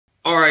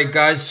Alright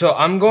guys, so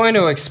I'm going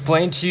to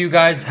explain to you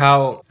guys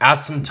how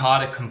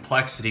asymptotic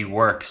complexity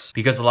works,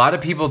 because a lot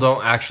of people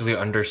don't actually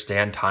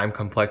understand time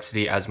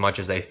complexity as much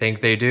as they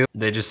think they do.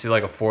 They just see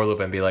like a for loop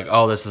and be like,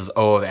 oh, this is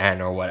O of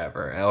n or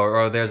whatever,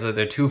 or there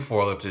are two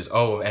for loops, there's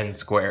O of n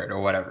squared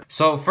or whatever.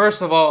 So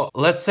first of all,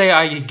 let's say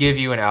I give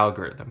you an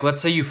algorithm.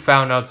 Let's say you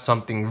found out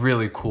something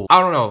really cool. I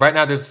don't know, right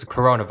now there's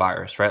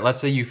coronavirus, right? Let's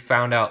say you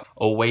found out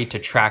a way to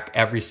track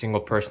every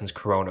single person's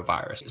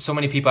coronavirus. So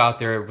many people out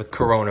there with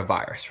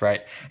coronavirus,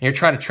 right? And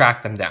you're trying to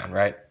track them down,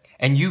 right?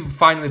 And you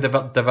finally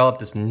developed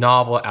this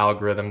novel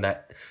algorithm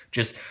that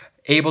just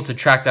able to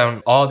track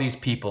down all these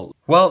people.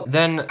 Well,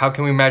 then how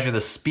can we measure the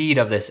speed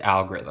of this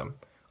algorithm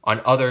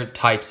on other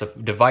types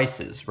of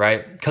devices,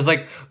 right? Because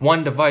like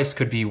one device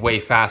could be way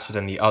faster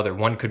than the other.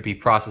 One could be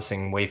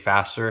processing way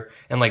faster,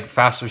 and like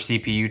faster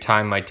CPU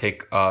time might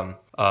take,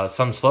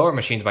 some slower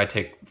machines might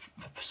take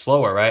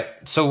slower, right?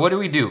 So what do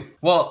we do?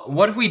 Well,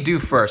 what do we do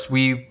first?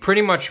 We're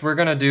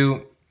gonna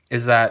do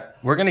is that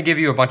we're gonna give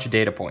you a bunch of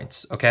data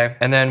points, okay?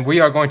 And then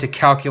we are going to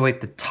calculate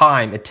the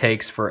time it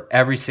takes for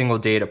every single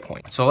data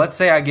point. So let's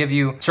say I give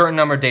you a certain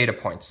number of data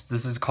points.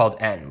 This is called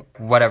n,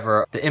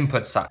 whatever the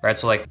input side, right?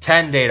 So like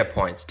 10 data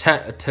points,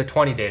 10 to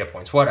 20 data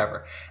points,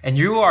 whatever. And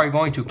you are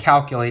going to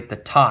calculate the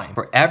time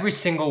for every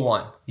single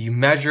one. You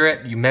measure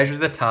it, you measure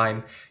the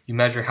time, you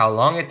measure how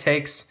long it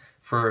takes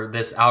for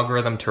this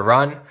algorithm to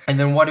run. And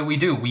then what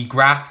do? We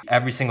graph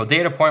every single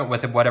data point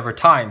with whatever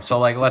time. So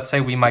like, let's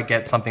say we might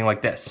get something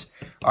like this.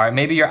 All right,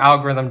 maybe your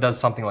algorithm does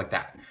something like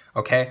that,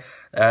 okay?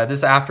 This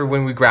is after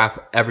when we graph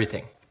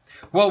everything.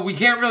 Well, we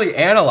can't really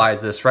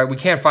analyze this, right? We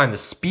can't find the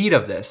speed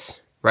of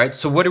this, right?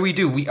 So what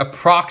do? We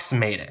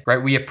approximate it,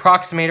 right? We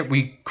approximate it,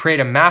 we create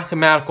a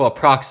mathematical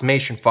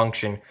approximation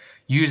function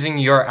using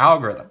your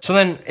algorithm. So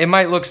then it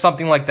might look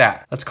something like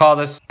that. Let's call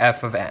this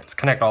f of n. Let's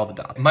connect all the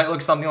dots. It might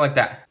look something like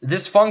that.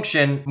 This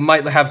function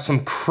might have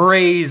some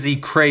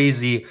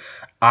crazy,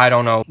 I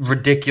don't know,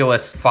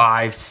 ridiculous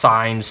 5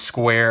 sine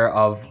square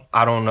of,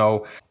 I don't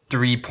know,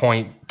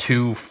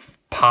 3.2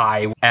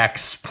 pi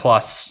x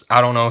plus,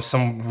 I don't know,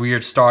 some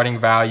weird starting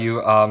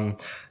value,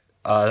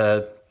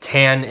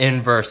 tan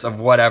inverse of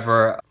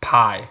whatever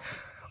pi,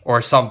 or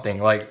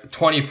something like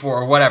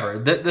 24 or whatever.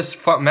 This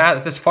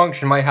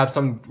function might have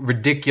some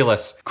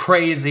ridiculous,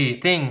 crazy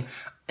thing.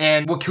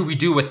 And what could we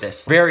do with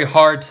this? Very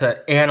hard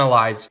to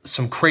analyze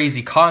some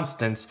crazy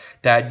constants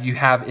that you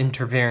have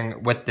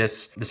interfering with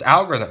this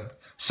algorithm.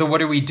 So what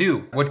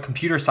do? What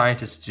computer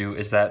scientists do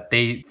is that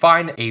they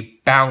find a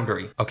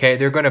boundary, okay?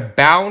 They're gonna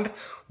bound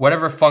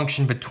whatever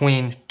function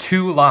between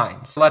two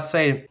lines. Let's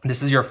say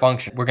this is your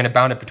function. We're gonna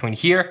bound it between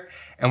here,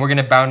 and we're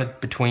gonna bound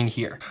it between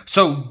here.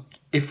 So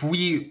if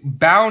we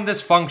bound this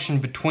function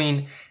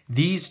between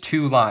these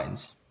two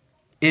lines,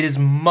 it is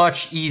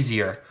much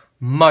easier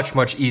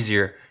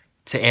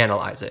to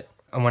analyze it.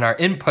 And when our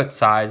input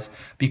size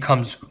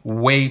becomes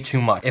way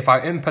too much, if our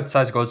input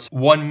size goes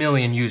 1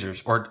 million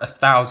users or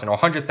 1,000 or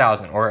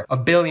 100,000 or a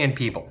billion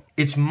people,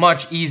 it's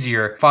much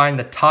easier to find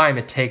the time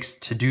it takes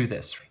to do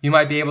this. You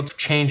might be able to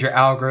change your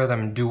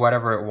algorithm and do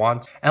whatever it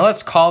wants. And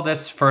let's call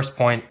this first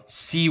point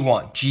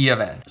C1, g of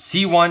n.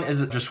 C1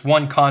 is just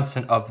one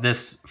constant of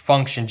this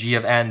function g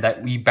of n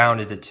that we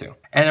bounded it to.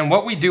 And then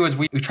what we do is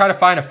we try to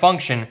find a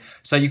function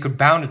so that you could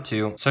bound it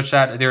to, such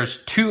that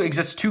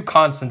exists two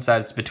constants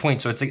that it's between.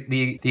 So it's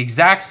the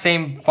exact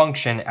same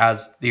function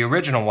as the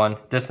original one,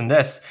 this and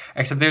this,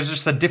 except there's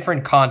just a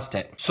different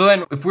constant. So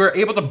then if we're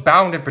able to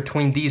bound it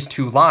between these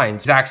two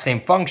lines, exact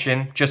same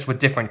function, just with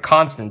different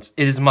constants,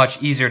 it is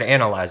much easier to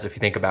analyze if you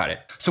think about it.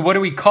 So what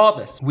do we call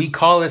this? We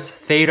call this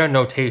theta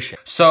notation.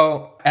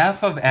 So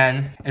f of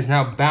n is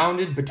now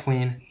bounded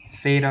between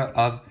theta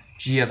of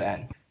g of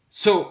n.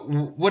 So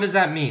what does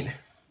that mean?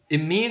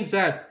 It means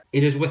that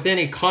it is within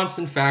a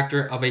constant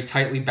factor of a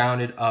tightly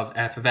bounded of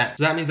f of n.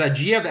 So that means that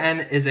g of n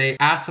is a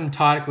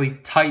asymptotically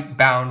tight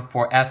bound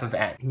for f of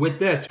n. With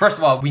this, first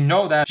of all, we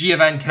know that g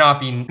of n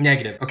cannot be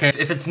negative, okay?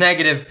 If it's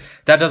negative,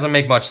 that doesn't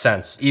make much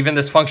sense. Even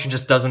this function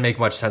just doesn't make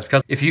much sense,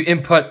 because if you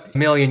input a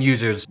million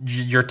users,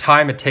 your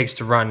time it takes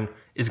to run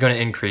is going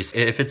to increase.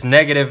 If it's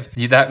negative,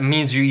 that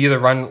means you either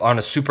run on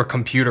a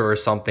supercomputer or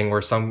something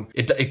where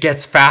it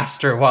gets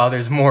faster while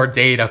there's more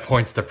data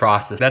points to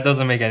process. That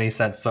doesn't make any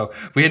sense. So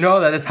we know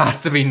that this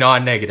has to be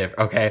non-negative,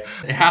 okay?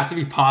 It has to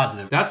be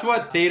positive. That's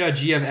what theta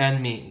g of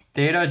n means.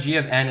 Theta g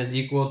of n is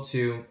equal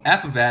to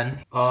f of n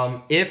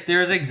if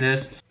there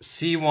exists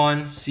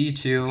c1,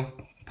 c2,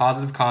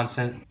 positive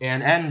constant,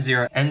 and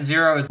n0.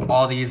 N0 is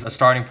all these, a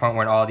starting point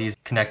when all these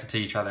connected to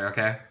each other,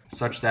 okay?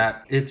 Such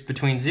that it's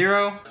between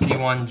 0,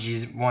 C1,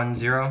 G1,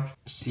 0,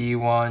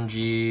 C1,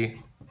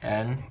 G,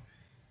 N,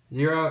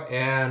 0,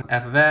 and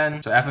f of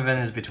n. So f of n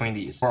is between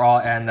these, for all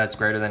n that's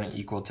greater than or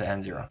equal to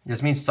n0.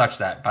 This means such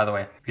that, by the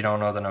way, if you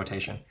don't know the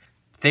notation.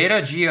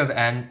 Theta g of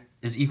n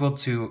is equal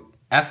to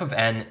f of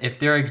n if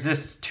there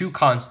exists two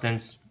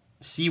constants,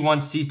 C1,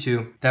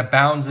 C2, that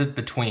bounds it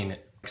between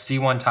it.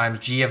 C1 times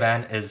g of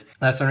n is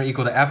less than or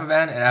equal to f of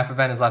n, and f of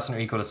n is less than or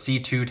equal to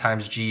C2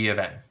 times g of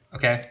n,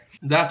 okay?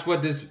 That's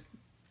what this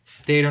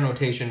theta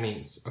notation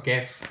means,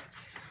 okay?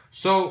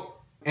 So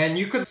And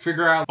you could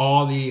figure out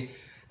all the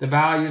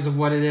values of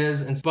what it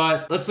is.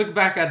 But let's look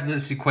back at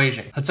this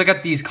equation. Let's look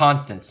at these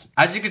constants.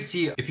 As you can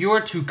see, if you were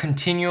to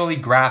continually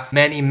graph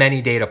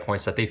many data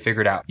points that they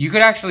figured out, you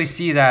could actually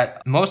see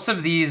that most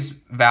of these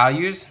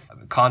values,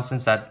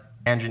 constants at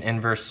tangent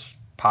inverse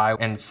pi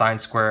and sine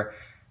square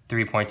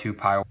 3.2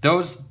 pi,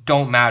 those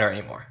don't matter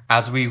anymore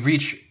as we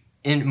reach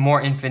more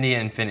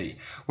infinity.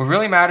 What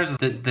really matters is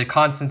the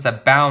constants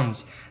that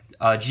bounds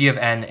g of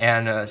n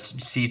and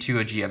c2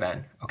 of g of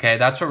n. Okay,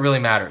 that's what really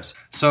matters.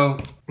 So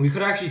we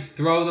could actually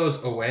throw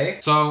those away.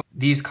 So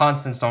these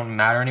constants don't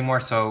matter anymore.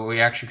 So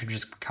we actually could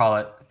just call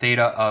it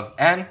theta of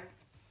n.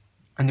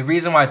 And the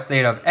reason why it's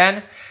theta of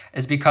n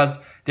is because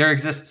there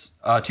exists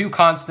two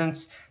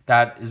constants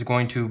that is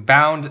going to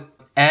bound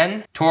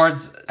n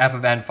towards f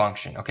of n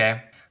function.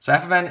 Okay, so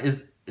f of n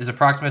is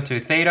approximate to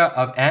theta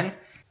of n.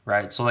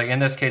 Right, so like in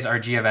this case, our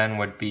g of n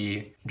would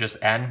be just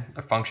n,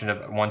 a function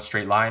of one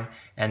straight line,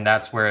 and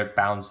that's where it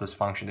bounds this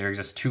function. There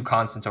exists two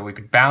constants that we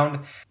could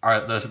bound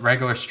the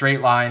regular straight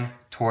line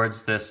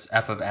towards this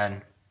f of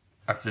n,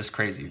 of this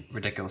crazy,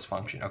 ridiculous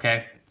function,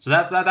 okay? So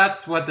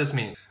that's what this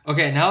means.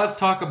 Okay, now let's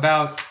talk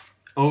about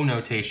O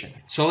notation.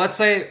 So let's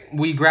say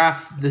we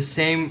graph the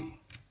same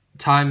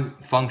time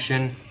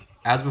function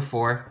as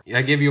before.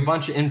 I give you a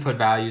bunch of input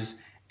values,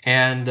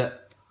 and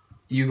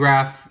you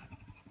graph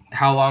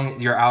how long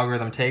your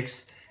algorithm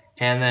takes,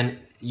 and then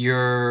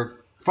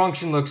your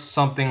function looks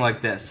something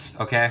like this,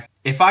 okay?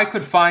 If I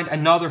could find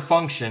another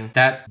function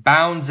that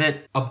bounds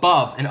it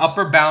above an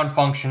upper bound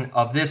function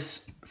of this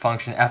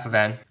function f of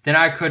n, then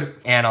I could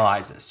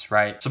analyze this,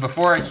 right? So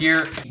before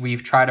here,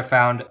 we've tried to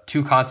find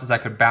two constants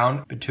that could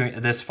bound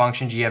between this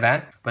function g of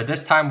n, but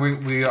this time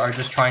we are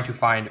just trying to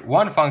find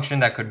one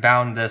function that could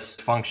bound this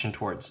function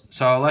towards.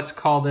 So let's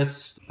call the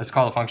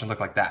function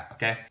look like that,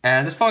 okay?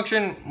 And this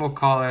function, we'll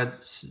call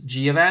it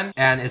g of n,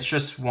 and it's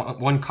just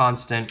one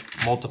constant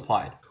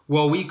multiplied.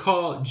 Well, we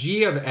call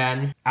g of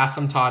n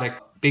asymptotic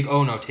big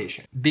O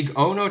notation. Big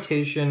O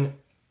notation,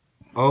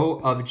 O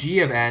of g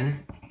of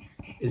n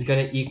is going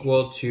to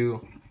equal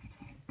to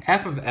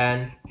f of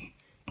n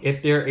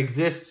if there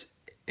exists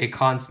a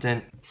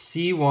constant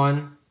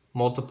c1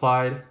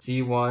 multiplied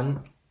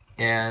c1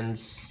 and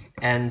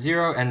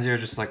n0. N0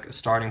 is just like a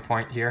starting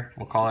point here.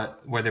 We'll call it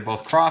where they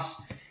both cross.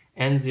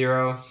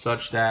 N0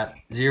 such that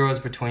 0 is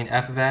between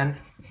f of n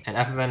and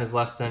f of n is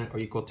less than or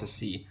equal to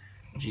c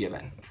g of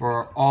n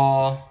for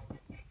all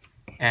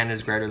n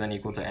is greater than or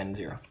equal to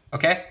n0.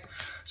 Okay?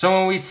 So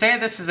when we say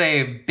this is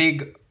a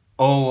big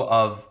O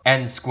of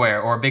n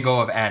squared or big O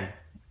of n,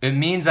 it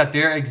means that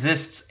there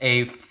exists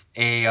like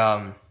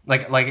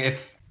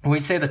if when we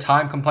say the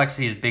time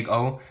complexity is big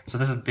O, so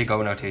this is big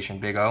O notation,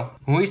 big O.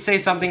 When we say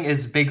something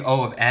is big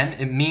O of n,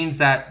 it means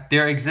that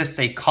there exists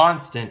a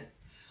constant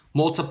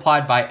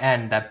multiplied by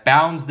n that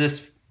bounds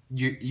this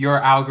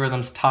your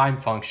algorithm's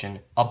time function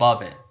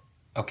above it,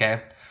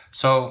 okay?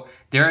 So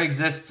there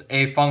exists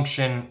a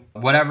function,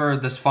 whatever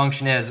this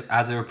function is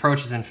as it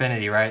approaches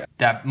infinity, right?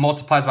 That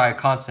multiplies by a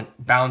constant,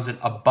 bounds it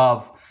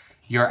above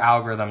your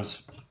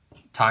algorithm's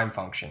time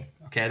function,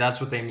 okay?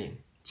 That's what they mean.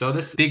 So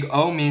this big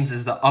O means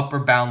is the upper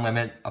bound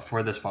limit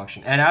for this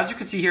function. And as you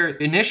can see here,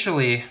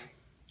 initially,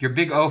 your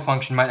big O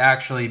function might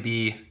actually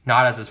be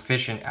not as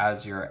efficient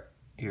as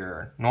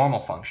your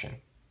normal function,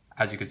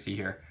 as you can see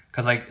here.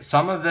 Because like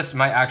some of this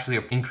might actually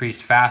increase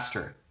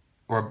faster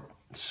or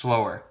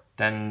slower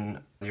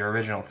than your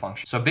original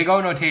function. So big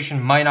O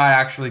notation might not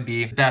actually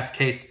be best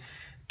case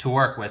to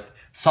work with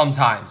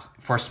sometimes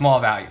for small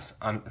values.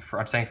 I'm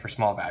saying for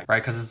small values,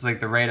 right? Because it's like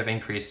the rate of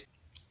increase.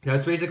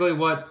 That's basically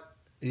what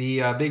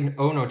the big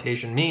O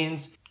notation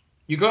means.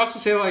 You could also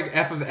say like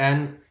f of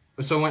n.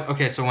 So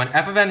when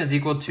f of n is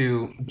equal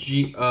to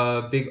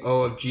big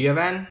O of g of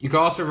n, you could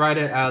also write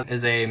it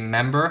as a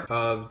member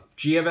of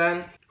g of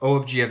n, O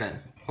of g of n,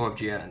 O of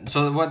g of n.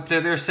 So what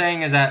they're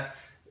saying is that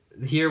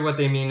here what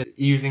they mean is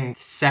using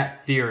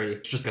set theory.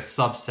 It's just a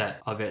subset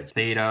of it.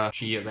 Theta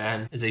g of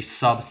n is a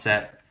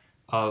subset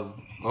of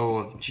O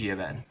of g of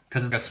n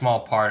because it's a small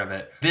part of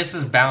it. This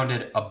is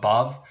bounded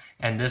above,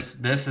 and this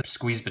is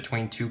squeezed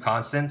between two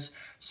constants.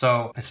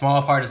 So a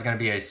smaller part is going to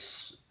be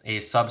a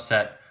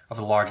subset of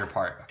the larger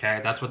part.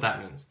 Okay, that's what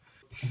that means.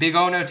 Big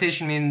O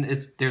notation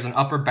means there's an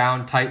upper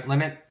bound tight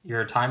limit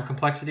your time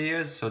complexity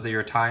is, so that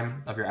your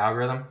time of your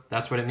algorithm.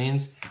 That's what it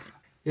means.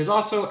 There's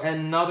also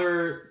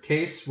another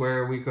case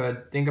where we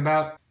could think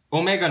about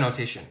omega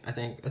notation. I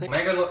think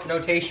omega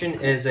notation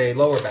is a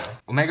lower bound.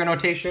 Omega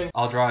notation,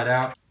 I'll draw it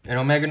out. And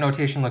omega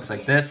notation looks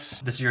like this.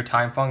 This is your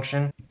time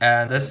function,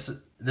 and this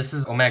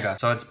is omega,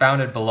 so it's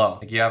bounded below.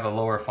 Like you have a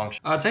lower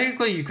function.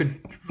 Technically, you could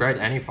write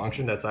any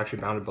function that's actually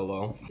bounded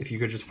below if you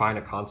could just find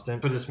a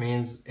constant. That's what this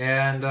means.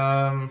 And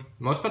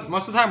most of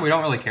the time, we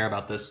don't really care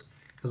about this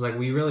because like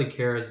we really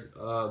care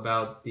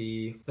about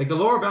the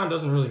lower bound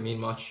doesn't really mean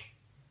much.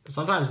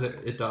 Sometimes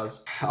it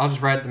does. I'll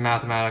just write the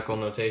mathematical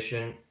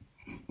notation.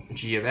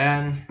 G of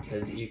n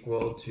is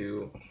equal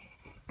to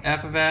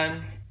f of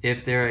n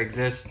if there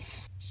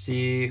exists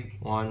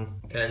c1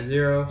 and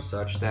 0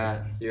 such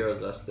that 0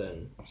 is less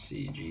than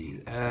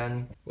cg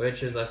n,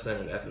 which is less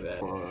than f of n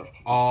for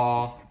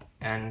all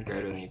n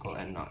greater than or equal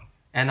n naught.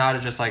 N naught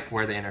is just like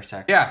where they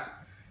intersect. Yeah,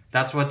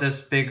 that's what this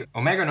big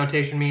omega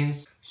notation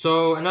means.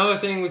 So another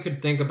thing we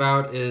could think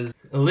about is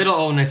a little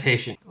o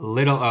notation.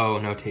 Little o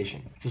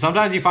notation. So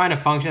sometimes you find a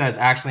function that's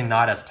actually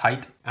not as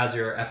tight as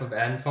your f of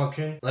n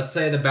function. Let's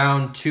say the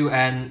bound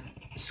 2n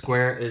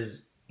square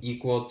is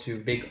equal to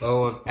big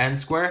O of n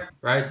square,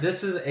 right?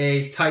 This is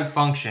a tight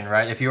function,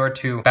 right? If you were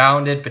to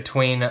bound it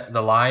between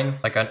the line,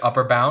 like an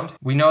upper bound,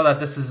 we know that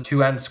this is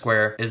 2n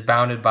square is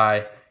bounded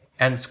by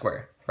n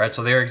square, right?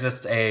 So there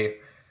exists a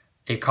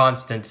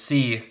constant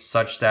c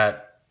such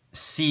that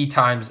c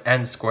times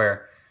n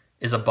square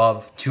is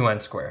above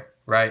 2n square,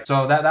 right?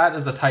 So that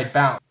is a tight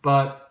bound,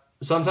 but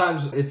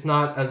sometimes it's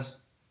not as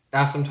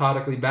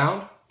asymptotically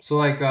bound. So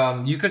like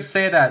you could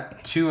say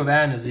that 2 of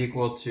n is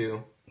equal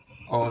to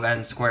O of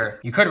n squared.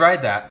 You could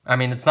write that. I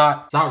mean, it's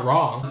not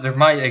wrong. There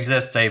might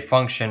exist a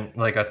function,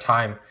 like a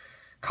time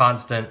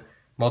constant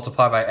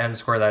multiplied by n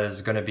squared that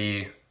is going to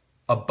be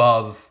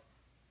above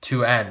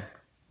 2n,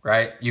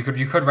 right? You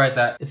could write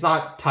that. It's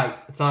not tight.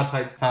 It's not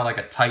tight. It's not like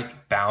a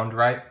tight bound,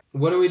 right?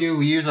 What do?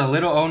 We use a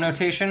little o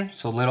notation.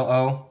 So little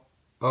o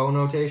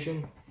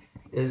notation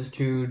is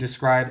to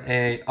describe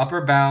a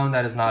upper bound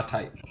that is not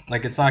tight.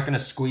 Like it's not going to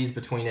squeeze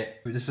between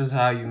it. This is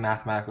how you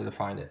mathematically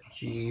define it.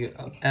 G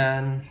of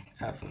n,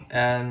 f of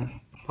n,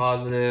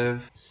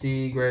 positive,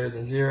 c greater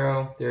than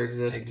 0. There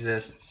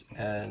exists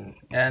an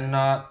n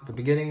naught, the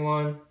beginning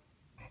one,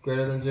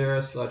 greater than 0,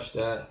 such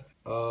that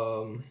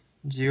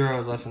 0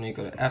 is less than or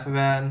equal to f of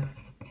n,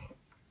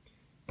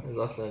 is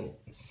less than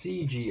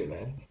cg of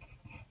n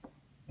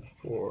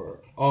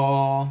for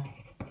all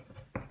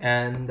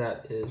n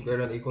that is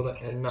greater than or equal to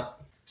n naught.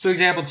 So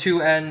example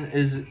 2n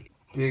is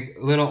big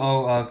little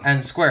o of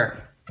n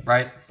squared,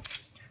 right?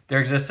 There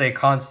exists a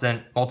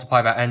constant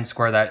multiplied by n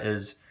squared that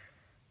is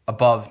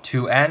above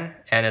 2n,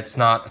 and it's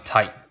not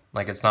tight.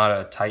 Like it's not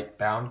a tight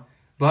bound.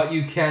 But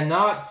you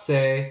cannot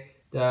say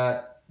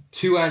that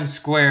 2n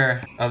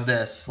squared of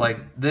this, like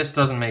this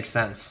doesn't make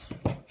sense.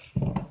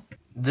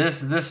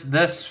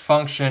 This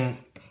function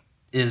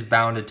is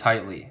bounded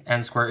tightly.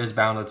 N squared is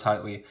bounded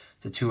tightly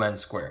to 2n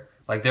squared.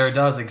 Like there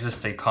does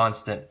exist a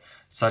constant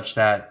such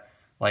that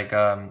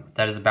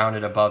that is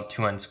bounded above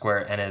 2n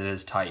squared and it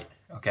is tight,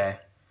 okay?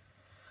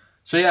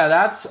 So yeah,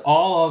 that's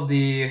all of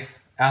the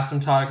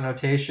asymptotic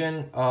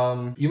notation.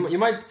 You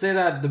might say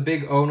that the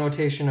big O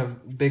notation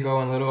of big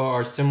O and little o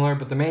are similar,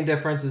 but the main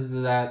difference is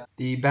that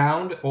the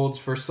bound holds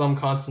for some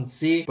constant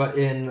c, but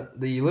in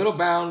the little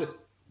bound,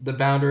 the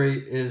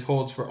boundary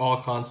holds for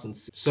all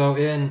constants. So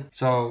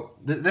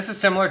this is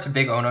similar to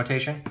big O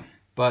notation,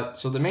 but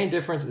so the main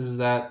difference is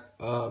that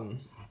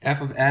f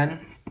of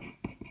n,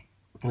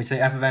 we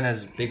say f of n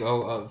is big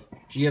O of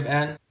g of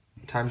n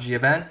times g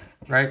of n,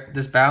 right?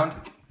 This bound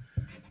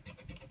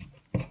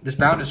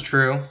is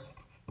true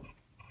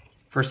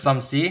for some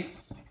c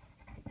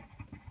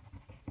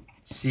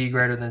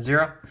greater than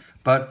 0,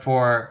 but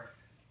for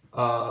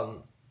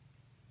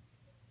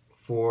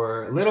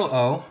little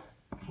o,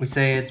 we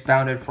say it's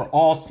bounded for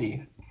all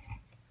c.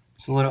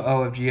 So little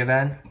o of g of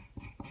n,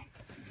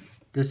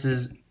 this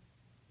is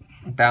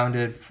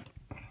bounded,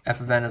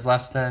 f of n is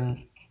less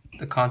than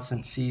the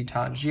constant c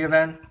times g of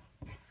n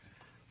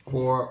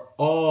for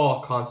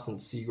all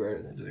constant c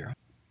greater than 0.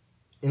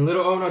 In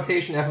little o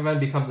notation, f of n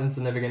becomes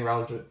insignificant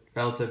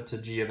relative to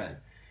g of n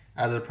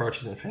as it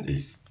approaches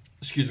infinity.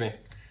 Excuse me.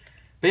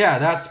 But yeah,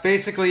 that's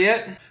basically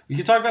it. We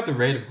can talk about the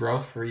rate of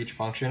growth for each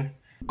function.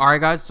 All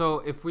right, guys, so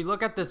if we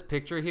look at this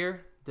picture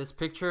here, this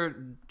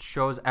picture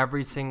shows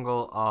every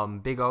single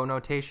big O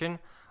notation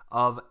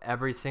of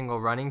every single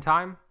running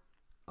time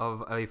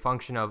of a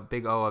function of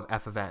big O of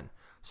f of n.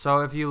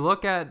 So if you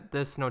look at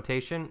this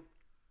notation,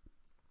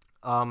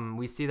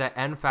 we see that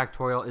n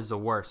factorial is the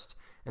worst.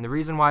 And the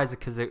reason why is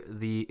because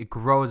it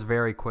grows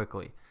very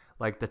quickly.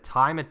 Like the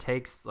time it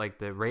takes, like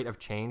the rate of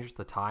change,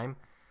 the time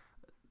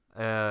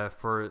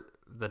for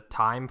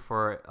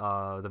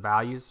the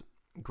values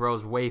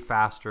grows way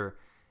faster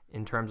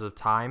in terms of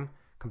time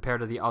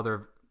compared to the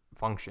other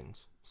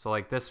functions. So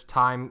like this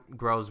time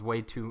grows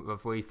way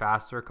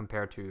faster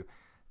compared to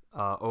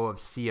O of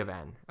c of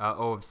n,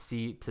 O of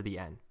c to the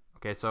n.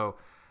 Okay, so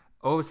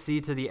O of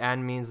c to the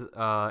n means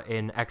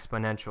an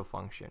exponential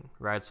function,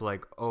 right? So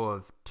like O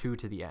of 2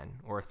 to the n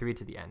or 3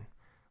 to the n,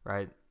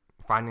 right?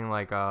 Finding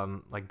like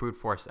brute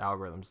force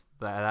algorithms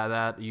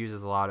that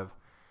uses a lot of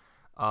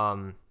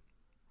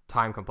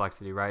time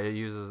complexity, right?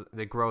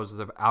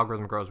 The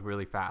algorithm grows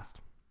really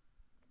fast.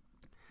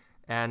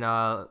 And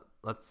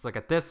let's look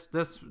at this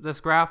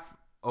graph,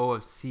 O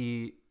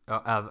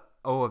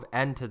of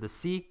n to the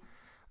c.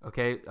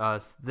 Okay,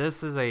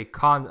 this is a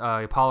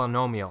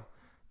polynomial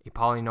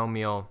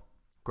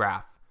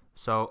graph.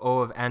 So O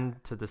of n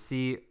to the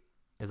c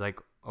is like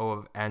O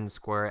of n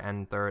squared,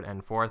 n third,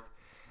 n fourth,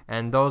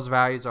 and those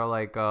values are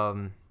like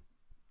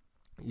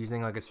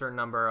using like a certain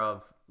number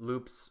of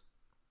loops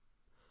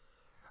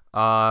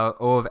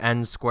O of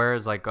n squared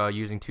is like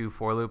using 2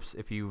 for loops.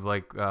 If you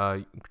like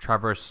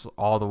traverse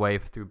all the way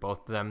through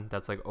both of them,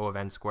 that's like O of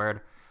n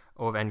squared.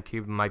 O of n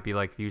cubed might be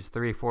like use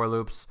 3 for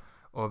loops.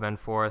 O of n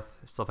fourth,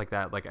 stuff like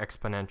that, like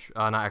exponential,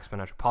 not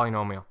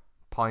exponential,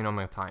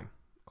 polynomial time,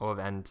 O of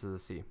n to the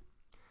c. And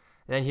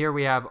then here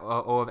we have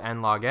O of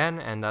n log n,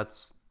 and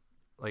that's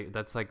like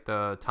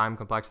the time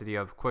complexity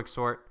of quick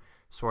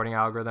sorting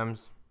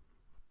algorithms,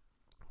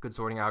 good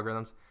sorting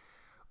algorithms.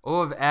 O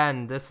of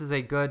n, this is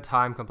a good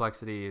time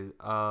complexity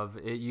of,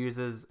 it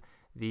uses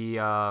the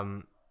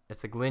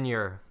it's like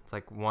linear, it's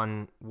like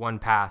one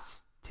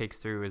pass takes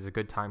through is a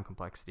good time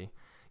complexity.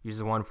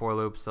 Uses 1 for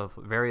loop, so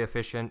very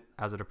efficient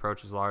as it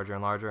approaches larger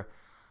and larger.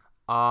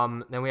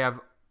 Then we have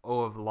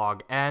O of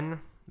log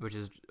n, which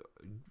is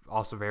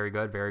also very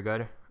good, very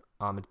good.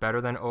 It's better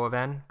than O of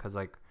n because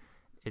like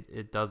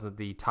it doesn't,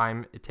 the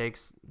time it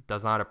takes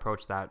does not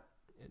approach that,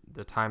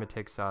 the time it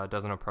takes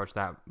doesn't approach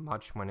that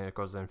much when it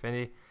goes to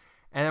infinity.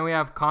 And then we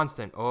have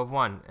constant O of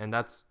 1, and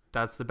that's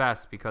the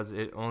best because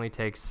it only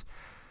takes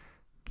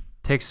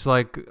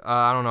like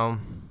I don't know,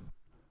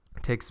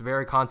 takes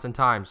very constant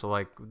time. So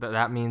like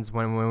that means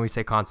when we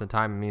say constant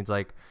time, it means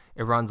like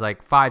it runs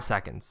like 5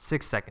 seconds,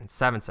 6 seconds,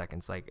 7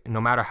 seconds. Like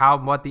no matter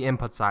what the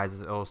input size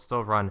is, it'll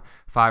still run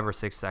 5 or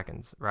 6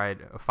 seconds, right?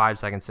 5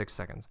 seconds, 6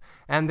 seconds.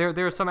 And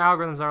there are some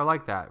algorithms that are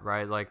like that,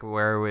 right? Like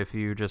where if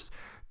you just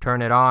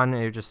turn it on,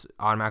 it just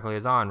automatically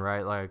is on,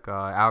 right? Like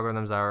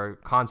algorithms that are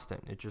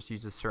constant, it just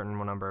uses a certain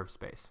number of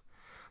space.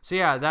 So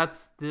yeah,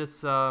 that's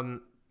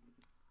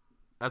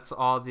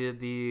all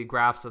the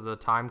graphs of the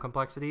time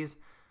complexities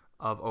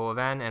of O of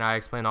n, and I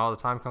explained all the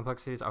time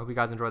complexities. I hope you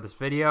guys enjoyed this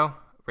video.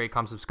 Rate,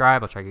 comment,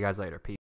 subscribe. I'll check you guys later. Peace.